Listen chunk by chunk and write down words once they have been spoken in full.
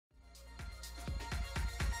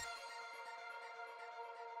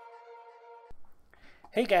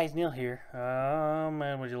Hey guys, Neil here.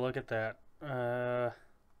 Man, would you look at that?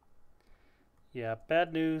 Yeah,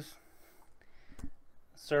 bad news.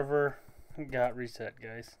 Server got reset,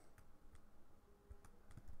 guys.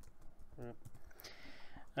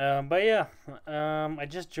 But yeah, I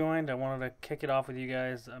just joined. I wanted to kick it off with you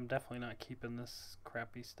guys. I'm definitely not keeping this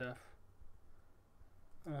crappy stuff.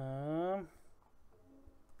 But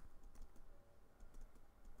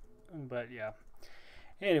yeah.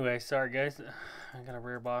 Anyway, sorry guys. I got a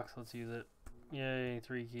rare box. Let's use it. Yay,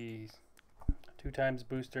 3 keys. 2 times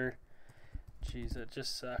booster. Jeez, that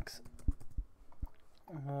just sucks.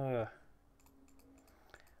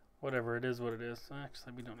 Whatever, it is what it is.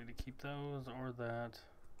 Actually, we don't need to keep those or that.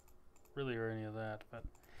 Really, or any of that, but...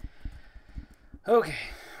 Okay,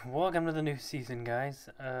 welcome to the new season, guys.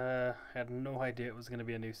 Had no idea it was going to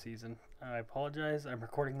be a new season. I apologize. I'm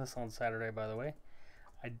recording this on Saturday, by the way.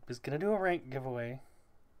 I was going to do a rank giveaway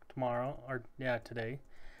tomorrow, or yeah, today.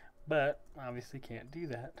 But, obviously can't do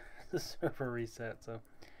that. The server reset, so...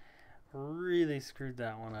 Really screwed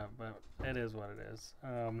that one up, but it is what it is.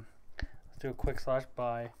 Let's do a quick slash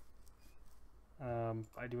buy.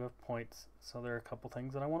 I do have points, so there are a couple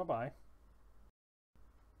things that I want to buy.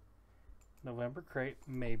 November crate,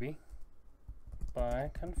 maybe.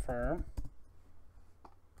 Buy, confirm.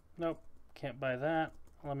 Nope, can't buy that.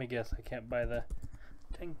 Let me guess, I can't buy the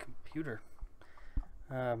dang computer.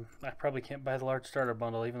 I probably can't buy the large starter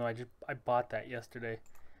bundle, even though I bought that yesterday.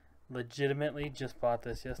 Legitimately just bought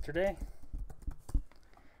this yesterday.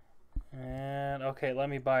 And okay, let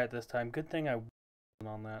me buy it this time. Good thing I wasn't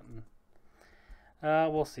on that.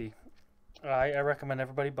 And, we'll see. I recommend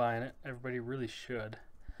everybody buying it. Everybody really should.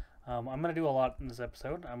 I'm going to do a lot in this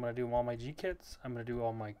episode. I'm going to do all my G kits. I'm going to do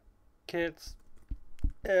all my kits.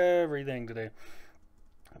 Everything today.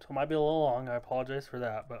 So it might be a little long. I apologize for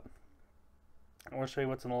that. But I want to show you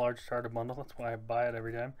what's in the large starter bundle. That's why I buy it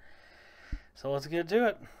every time. So let's get to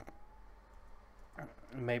it.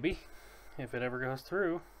 Maybe. If it ever goes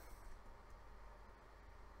through.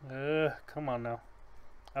 Come on now.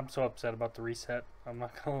 I'm so upset about the reset. I'm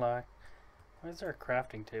not gonna lie. Why is there a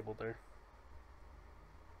crafting table there?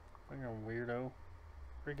 Freaking weirdo.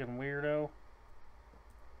 Freaking weirdo.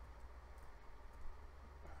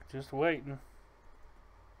 Just waiting.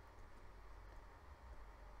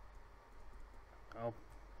 Oh,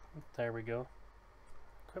 there we go.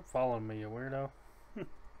 Quit following me, you weirdo.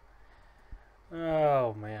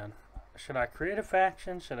 Oh, man. Should I create a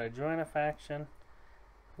faction? Should I join a faction?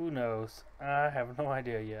 Who knows? I have no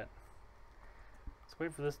idea yet. Let's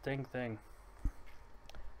wait for this dang thing.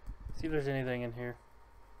 See if there's anything in here.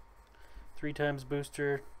 3 times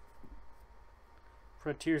booster.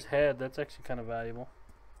 Frontier's head. That's actually kind of valuable.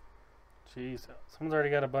 Jeez. Someone's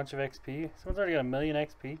already got a bunch of XP. Someone's already got 1 million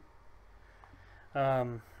XP.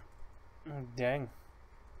 Dang.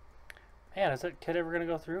 Man, is that kit ever going to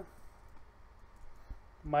go through?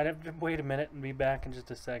 Might have to wait a minute and be back in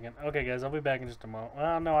just a second. Okay, guys, I'll be back in just a moment.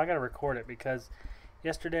 Well, no, I got to record it because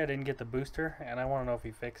yesterday I didn't get the booster, and I want to know if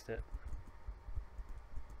he fixed it.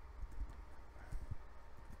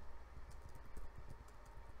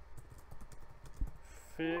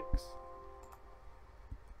 Fix.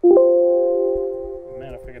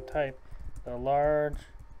 Man, if I could type. The large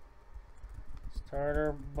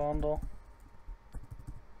starter bundle.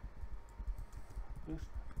 Boost.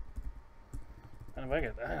 And if I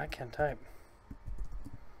get that, I can't type.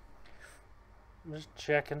 I'm just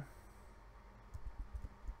checking.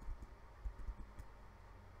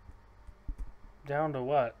 Down to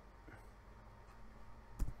what?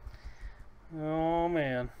 Oh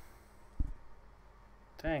man.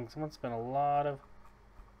 Dang, someone spent a lot of...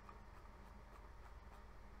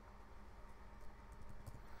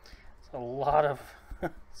 It's a lot of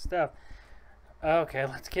stuff. Okay,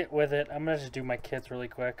 let's get with it. I'm going to just do my kits really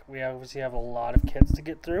quick. We obviously have a lot of kits to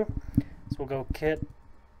get through. So we'll go kit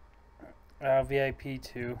VIP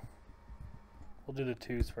 2. We'll do the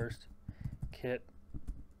 2s first. Kit.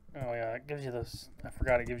 Oh yeah, it gives you those. I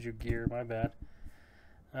forgot it gives you gear. My bad.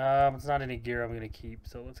 It's not any gear I'm going to keep,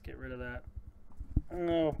 so let's get rid of that.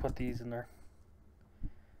 We'll put these in there.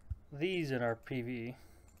 These in our PvE, if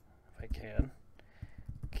I can.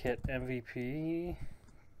 Kit MVP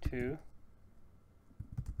 2.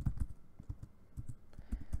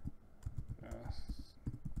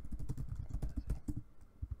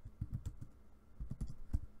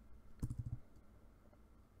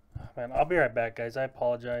 Man, I'll be right back, guys. I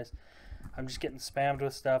apologize. I'm just getting spammed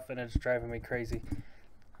with stuff, and it's driving me crazy.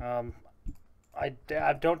 I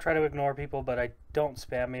don't try to ignore people, but I don't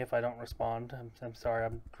spam me if I don't respond. I'm sorry.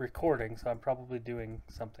 I'm recording, so I'm probably doing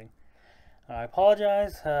something. I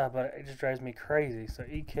apologize, but it just drives me crazy. So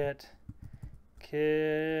ekit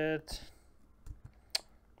Kit.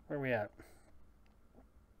 Where are we at?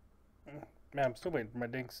 Man, I'm still waiting for my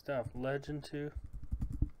dang stuff. Legend 2.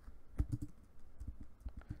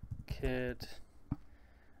 Kit.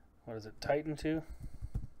 What is it? Titan 2?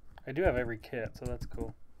 I do have every kit, so that's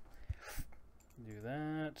cool. Do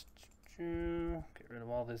that. Get rid of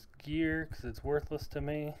all this gear because it's worthless to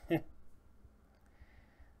me.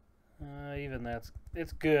 Even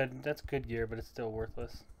it's good. That's good gear, but it's still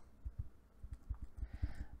worthless.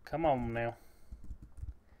 Come on now.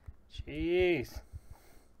 Jeez.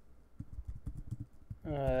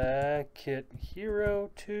 Kit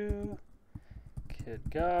Hero 2. Kit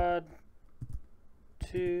God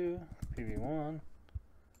 2. PV1.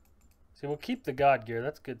 See, we'll keep the God gear.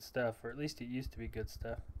 That's good stuff, or at least it used to be good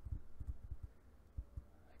stuff.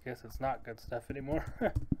 I guess it's not good stuff anymore.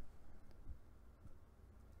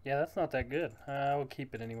 Yeah, that's not that good. We'll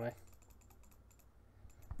keep it anyway.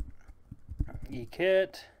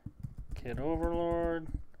 E-Kit. Kit Overlord.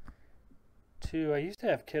 2. I used to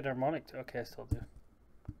have Kit Harmonic. Okay, I still do.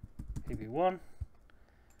 PV1.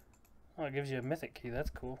 Oh, it gives you a mythic key. That's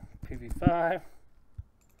cool. PV5.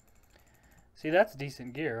 See, that's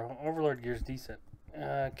decent gear. Overlord gear's decent.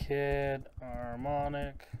 Kit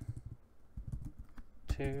Harmonic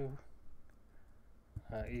 2.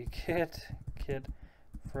 E-Kit. Kit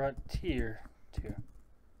Frontier 2.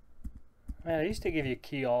 Man, I used to give you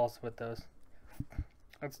key alls with those.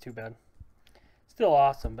 That's too bad. Still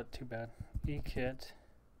awesome, but too bad. E-Kit.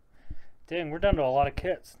 Dang, we're down to a lot of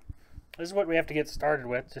kits. This is what we have to get started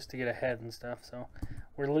with just to get ahead and stuff. So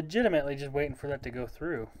we're legitimately just waiting for that to go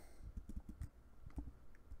through.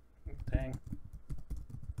 Dang.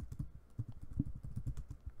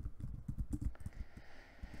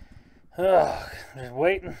 Ugh, just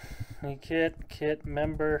waiting. E-Kit, Kit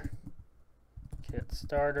Member, Kit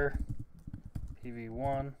Starter,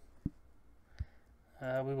 PV1.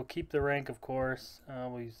 We will keep the rank, of course.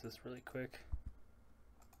 We'll use this really quick.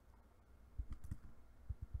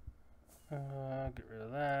 Get rid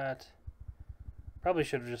of that. Probably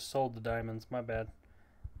should have just sold the diamonds, my bad.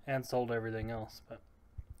 And sold everything else, but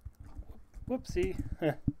whoopsie.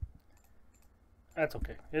 That's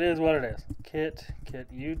okay. It is what it is. Kit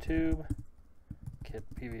YouTube, Kit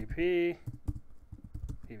PvP,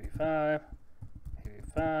 PV5,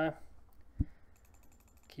 PV5.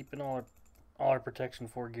 Keeping all our protection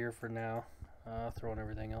 4 gear for now. Throwing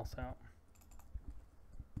everything else out.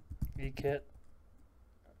 E-Kit.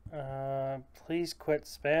 Please quit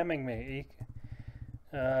spamming me.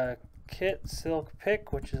 Kit Silk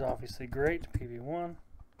Pick, which is obviously great. PV1.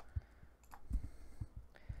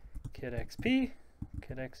 Kit XP.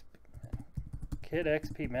 Kit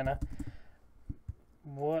XP. Man,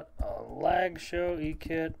 what a lag show.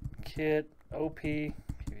 E-Kit. Kit OP.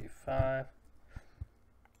 PV5.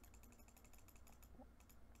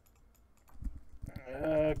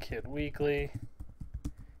 Kit Weekly.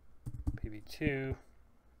 PV2.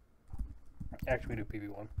 Actually, we do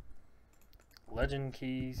PV1. Legend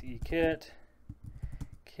Keys, E-Kit.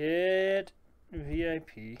 Kit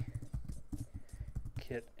VIP.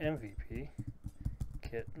 Kit MVP.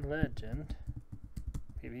 Kit Legend.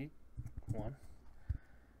 PV1.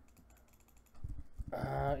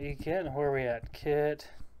 E-Kit, where are we at? Kit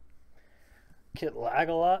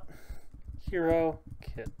Lag-A-Lot. Hero.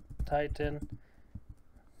 Kit Titan.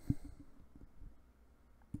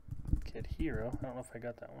 Kit Hero. I don't know if I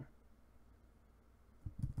got that one.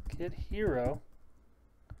 Kit Hero.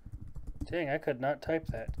 Dang, I could not type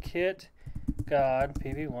that. Kit God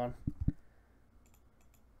PV1.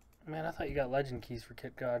 Man, I thought you got legend keys for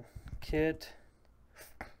Kit God. Kit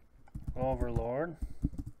Overlord.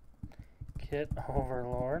 Kit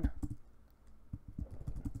Overlord.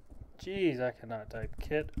 Jeez, I cannot type.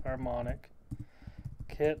 Kit Harmonic.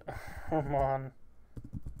 Kit Harmonic.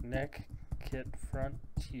 Kit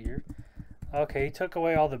Frontier. Okay, he took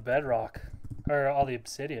away all the bedrock. Or all the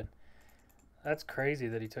obsidian. That's crazy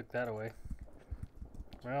that he took that away.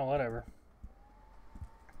 Well, whatever.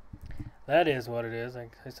 That is what it is, I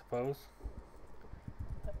suppose.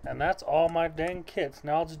 And that's all my dang kits.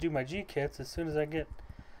 Now I'll just do my G kits as soon as I get...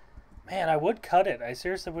 Man, I would cut it. I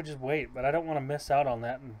seriously would just wait, but I don't want to miss out on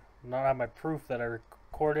that and not have my proof that I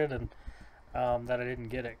recorded and that I didn't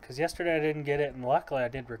get it. Because yesterday I didn't get it, and luckily I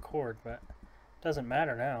did record, but it doesn't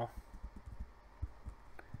matter now.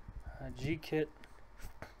 G-Kit.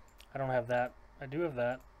 I don't have that. I do have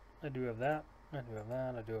that. I do have that. I do have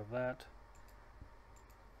that. I do have that.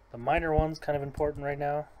 The minor one's kind of important right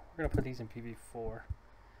now. We're going to put these in PV4.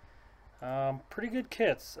 Pretty good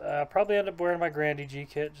kits. Probably end up wearing my Grandy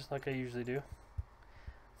G-Kit just like I usually do.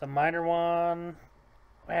 The minor one...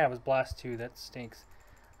 Man, it was Blast 2. That stinks.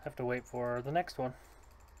 Have to wait for the next one.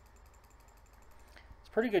 It's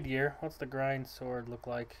a pretty good year. What's the grind sword look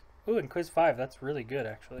like? Ooh, and quiz 5. That's really good,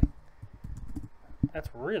 actually. That's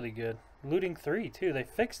really good. Looting 3 too. They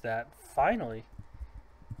fixed that finally.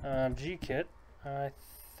 G kit. I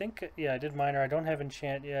think, yeah, I did minor. I don't have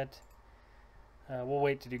enchant yet. We'll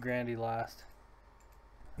wait to do Grandy last.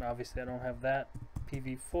 And obviously I don't have that.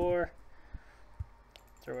 PV4.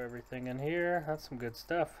 Throw everything in here. That's some good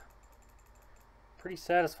stuff. Pretty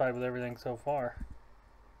satisfied with everything so far.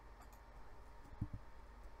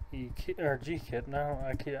 G kit. No,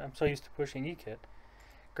 I'm so used to pushing E kit.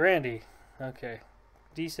 Grandy. Okay.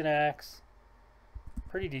 Decent axe.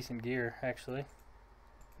 Pretty decent gear, actually.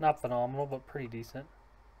 Not phenomenal, but pretty decent.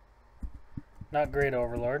 Not great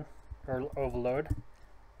overload. Or overload.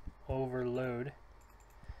 Overload.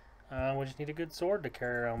 We just need a good sword to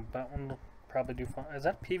carry around. That one will probably do fine. Is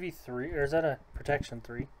that PV3? Or is that a protection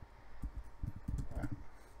 3?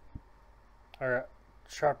 Or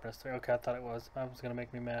sharpness 3. Okay, I thought it was. That was going to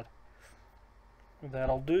make me mad.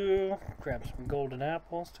 That'll do. Grab some golden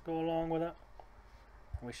apples to go along with it.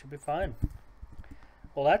 We should be fine.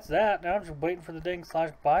 Well, that's that. Now I'm just waiting for the dang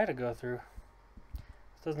 /buy to go through.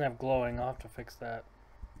 This doesn't have glowing. I'll have to fix that.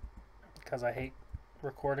 Because I hate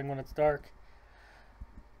recording when it's dark.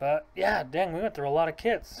 But, yeah, dang, we went through a lot of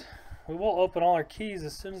kits. We will open all our keys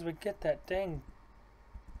as soon as we get that dang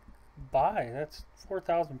buy. That's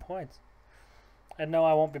 4,000 points. And no,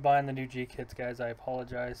 I won't be buying the new G kits, guys. I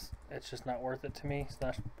apologize. It's just not worth it to me.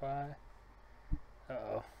 /buy.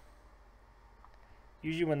 Uh-oh.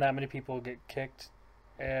 Usually when that many people get kicked,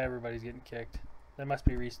 everybody's getting kicked. They must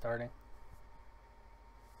be restarting.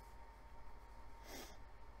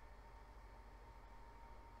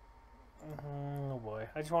 Oh boy.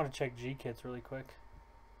 I just want to check G kits really quick.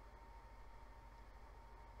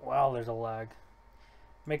 Wow, there's a lag.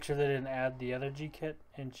 Make sure they didn't add the other G kit,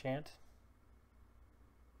 enchant.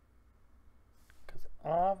 Because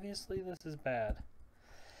obviously this is bad.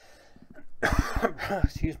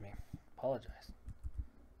 Excuse me. Apologize.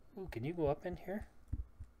 Ooh, can you go up in here?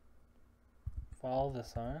 Follow the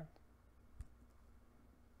sign?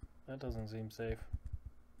 That doesn't seem safe.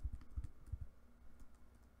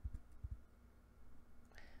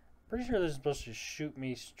 Pretty sure they're supposed to shoot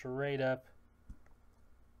me straight up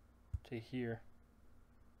to here.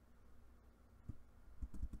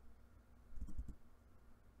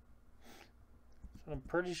 That's what I'm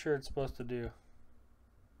pretty sure it's supposed to do.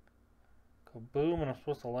 Go boom, and I'm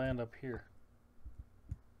supposed to land up here.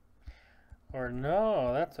 Or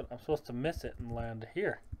no, that's what I'm supposed to miss it and land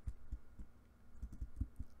here.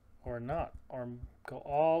 Or not. Or go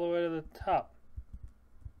all the way to the top.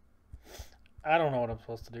 I don't know what I'm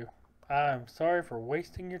supposed to do. I'm sorry for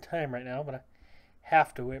wasting your time right now, but I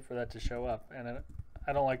have to wait for that to show up. And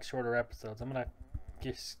I don't like shorter episodes. I'm going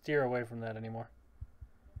to steer away from that anymore.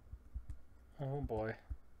 Oh boy.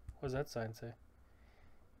 What does that sign say?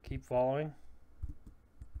 Keep following.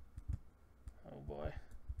 Oh boy.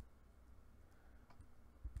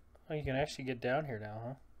 Oh, you can actually get down here now,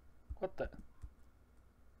 huh? What the?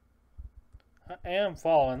 I am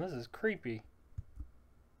following. This is creepy.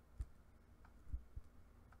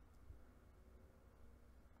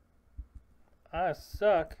 I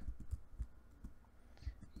suck.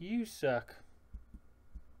 You suck.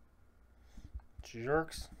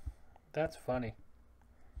 Jerks. That's funny.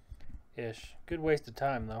 Ish. Good waste of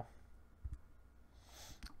time, though.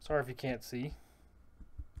 Sorry if you can't see.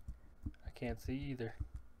 I can't see either.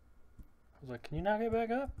 I was like, can you not get back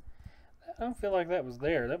up? I don't feel like that was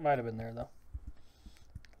there. That might have been there, though.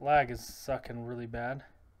 Lag is sucking really bad.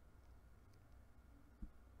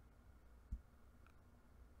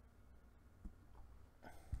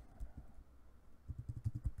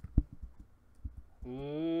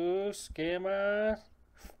 Ooh, scammer.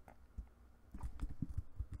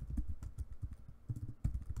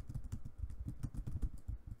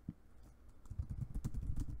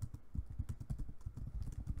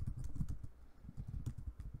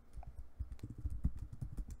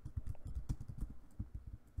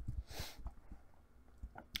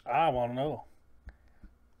 I want to know.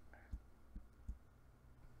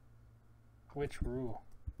 Which rule?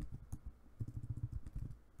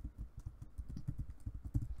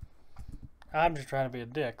 I'm just trying to be a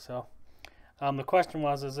dick, so. The question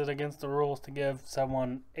was, is it against the rules to give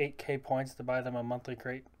someone 8k points to buy them a monthly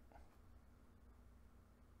crate?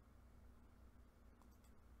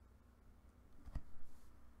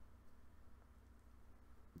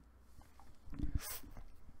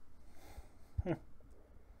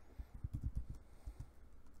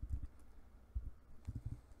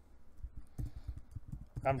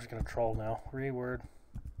 I'm just going to troll now. Reword.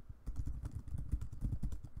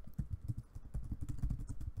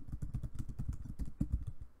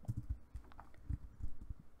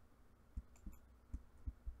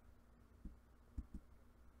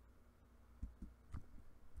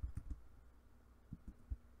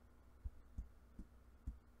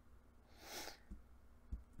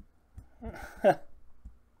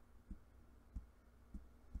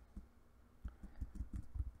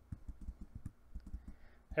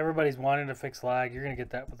 Everybody's wanting to fix lag. You're going to get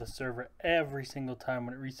that with the server every single time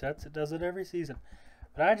when it resets. It does it every season.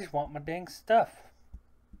 But I just want my dang stuff.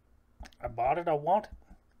 I bought it. I want it.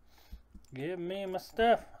 Give me my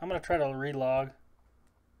stuff. I'm going to try to relog.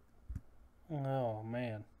 Oh,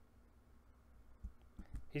 man.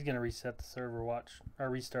 He's going to reset the server. Watch. Or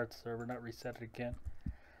restart the server, not reset it again.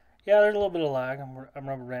 Yeah, there's a little bit of lag. I'm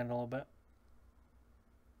rubber banding a little bit.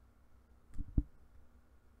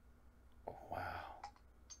 Oh, wow.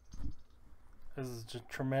 This is just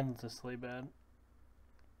tremendously bad.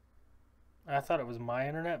 I thought it was my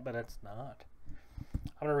internet, but it's not.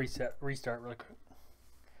 I'm going to restart really quick.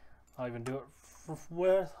 I'll even do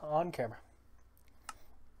it on camera.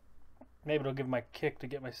 Maybe it'll give my kick to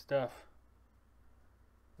get my stuff.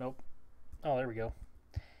 Nope. Oh, there we go.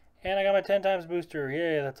 And I got my 10 times booster.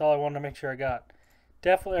 Yay, that's all I wanted to make sure I got.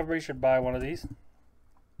 Definitely everybody should buy one of these.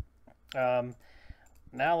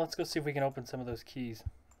 Now let's go see if we can open some of those keys.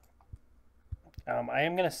 I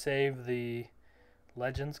am going to save the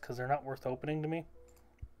legends because they're not worth opening to me.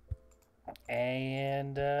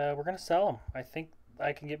 And we're going to sell them. I think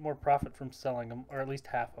I can get more profit from selling them, or at least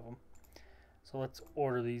half of them. So let's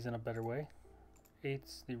order these in a better way.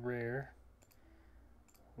 8's the rare.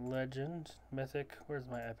 Legend, mythic, where's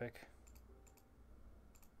my epic?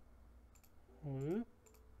 Whoop.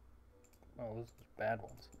 Oh, those are bad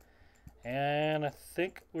ones. And I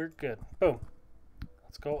think we're good. Boom.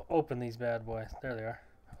 Let's go open these bad boys. There they are.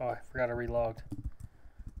 Oh, I forgot I relogged.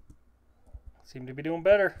 Seem to be doing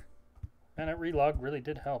better. And that relog really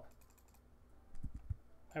did help.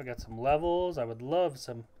 I've got some levels. I would love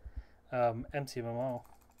some MCMMO.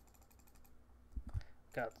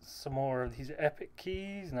 Got some more of these epic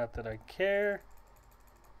keys, not that I care.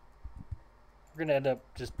 We're going to end up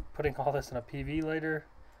just putting all this in a PV later.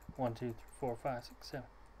 1, 2, 3, 4, 5, 6, 7.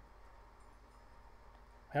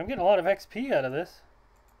 I'm getting a lot of XP out of this.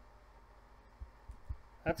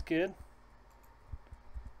 That's good.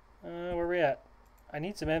 Where are we at? I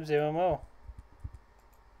need some MCMMO.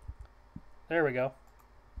 There we go.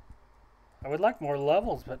 I would like more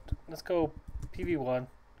levels, but let's go PV1.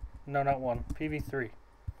 No, not 1. PV3.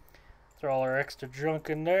 Throw all our extra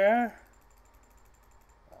junk in there.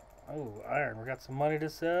 Oh, iron. We got some money to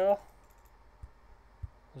sell.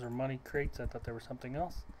 Those are money crates. I thought they were something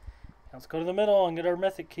else. Now let's go to the middle and get our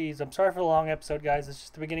mythic keys. I'm sorry for the long episode, guys. It's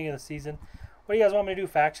just the beginning of the season. What do you guys want me to do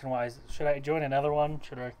faction-wise? Should I join another one?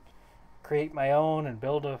 Should I create my own and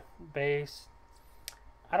build a base?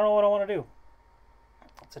 I don't know what I want to do.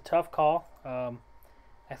 It's a tough call.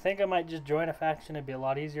 I think I might just join a faction. It'd be a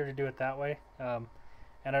lot easier to do it that way.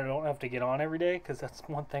 And I don't have to get on every day because that's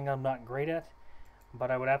one thing I'm not great at.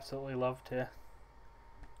 But I would absolutely love to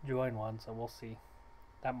join one, so we'll see.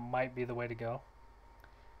 That might be the way to go.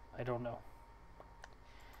 I don't know.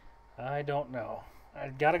 I don't know.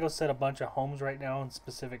 I've got to go set a bunch of homes right now in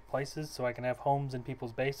specific places so I can have homes in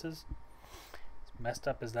people's bases. As messed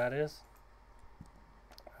up as that is.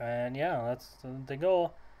 And yeah, that's the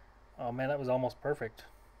goal. Oh man, that was almost perfect.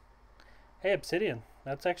 Hey, obsidian.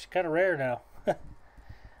 That's actually kind of rare now.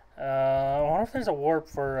 I wonder if there's a warp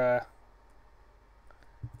for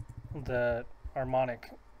the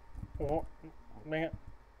harmonic.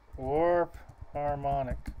 Warp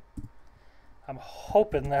harmonic. I'm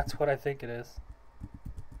hoping that's what I think it is.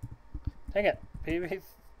 Dang it. PV. It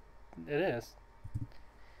is.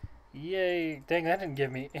 Yay. Dang, that didn't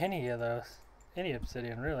give me any of those. Any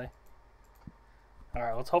obsidian, really.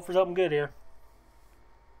 Alright, let's hope for something good here.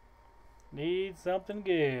 Need something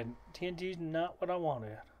good. TNT's not what I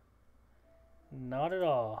wanted. Not at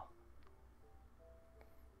all.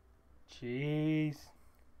 Jeez.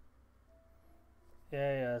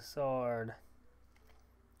 Yeah, sword.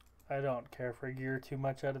 I don't care for gear too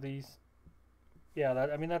much out of these. Yeah,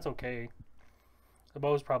 I mean, that's okay. The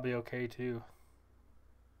bow's probably okay, too.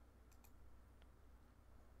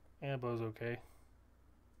 Yeah, bow's okay.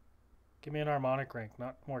 Give me an harmonic rank,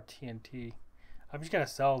 not more TNT. I'm just going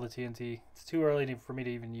to sell the TNT. It's too early for me to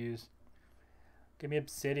even use. Give me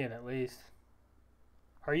obsidian at least.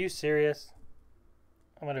 Are you serious?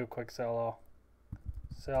 I'm going to do a quick sell all.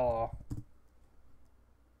 Sell all.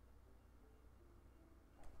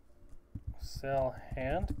 Sell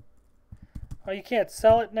hand. Oh, you can't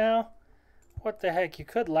sell it now? What the heck? You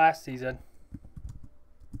could last season.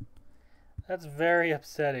 That's very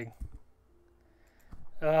upsetting.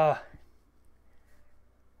 Ugh.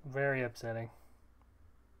 Very upsetting.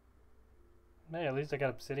 Hey, at least I got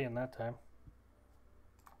obsidian that time.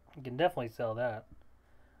 You can definitely sell that.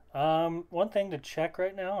 One thing to check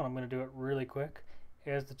right now, and I'm going to do it really quick,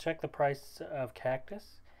 is to check the price of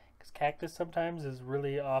cactus. Because cactus sometimes is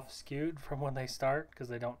really off skewed from when they start because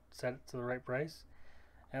they don't set it to the right price.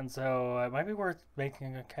 And so it might be worth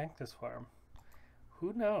making a cactus farm.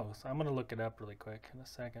 Who knows? I'm going to look it up really quick in a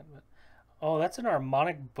second. But oh, that's an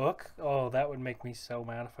harmonic book? Oh, that would make me so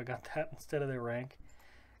mad if I got that instead of their rank.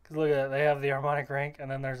 Because look at that. They have the harmonic rank, and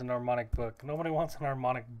then there's an harmonic book. Nobody wants an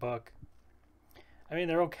harmonic book. I mean,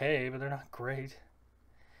 they're okay, but they're not great.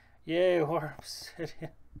 Yay, more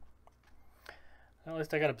obsidian. At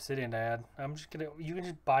least I got obsidian to add. I'm just going to... You can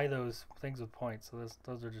just buy those things with points, so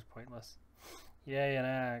those are just pointless. Yay, an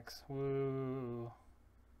axe. Woo.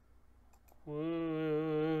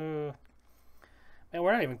 Woo. Man,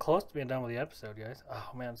 we're not even close to being done with the episode, guys.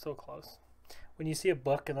 Oh, man, so close. When you see a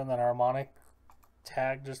book and then that harmonic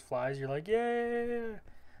tag just flies, you're like, yeah,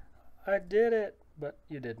 I did it. But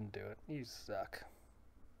you didn't do it. You suck.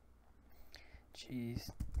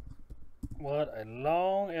 Jeez. What a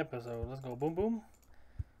long episode. Let's go. Boom, boom.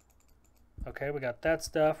 Okay, we got that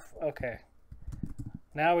stuff. Okay.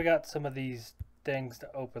 Now we got some of these things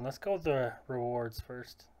to open. Let's go with the rewards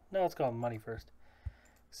first. No, let's go with money first.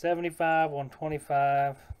 75,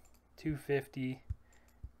 125, 250.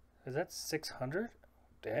 Is that 600?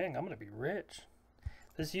 Dang, I'm going to be rich.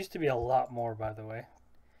 This used to be a lot more, by the way.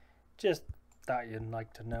 Just thought you'd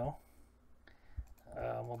like to know.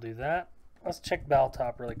 We'll do that. Let's check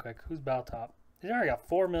Baltop really quick. Who's Baltop? He's already got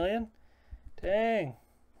 4 million? Dang.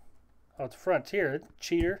 Oh, it's Frontier. It's a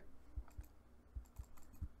cheater.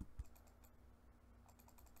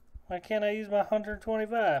 Why can't I use my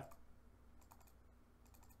 125?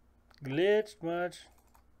 Glitched much.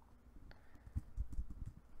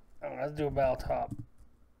 Oh, let's do a Baltop.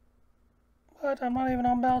 What? I'm not even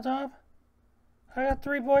on Baltop? I got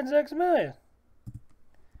 3.6 million.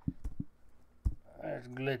 There's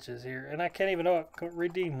glitches here. And I can't even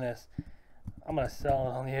redeem this. I'm going to sell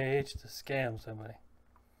it on the AH to scam somebody.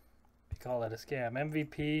 If you call that a scam.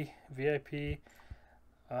 MVP, VIP,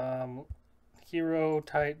 Hero,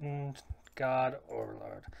 Titan, God,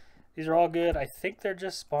 Overlord. These are all good. I think they're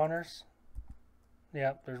just spawners.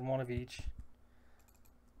 Yep, there's one of each.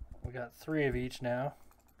 We got 3 of each now.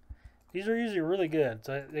 These are usually really good.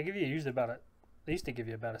 So they give you usually about they used to give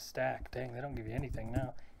you about a stack. Dang, they don't give you anything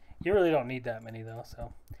now. You really don't need that many though,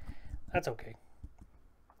 so that's okay.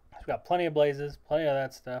 We've got plenty of blazes, plenty of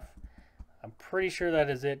that stuff. I'm pretty sure that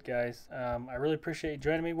is it, guys. I really appreciate you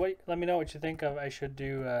joining me. Let me know what you think of I should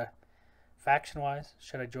do faction-wise.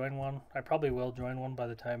 Should I join one? I probably will join one by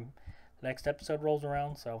the time the next episode rolls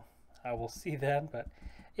around, so I will see then. But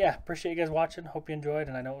yeah, appreciate you guys watching. Hope you enjoyed,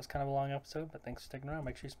 and I know it was kind of a long episode, but thanks for sticking around.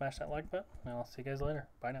 Make sure you smash that like button, and I'll see you guys later.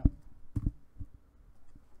 Bye now.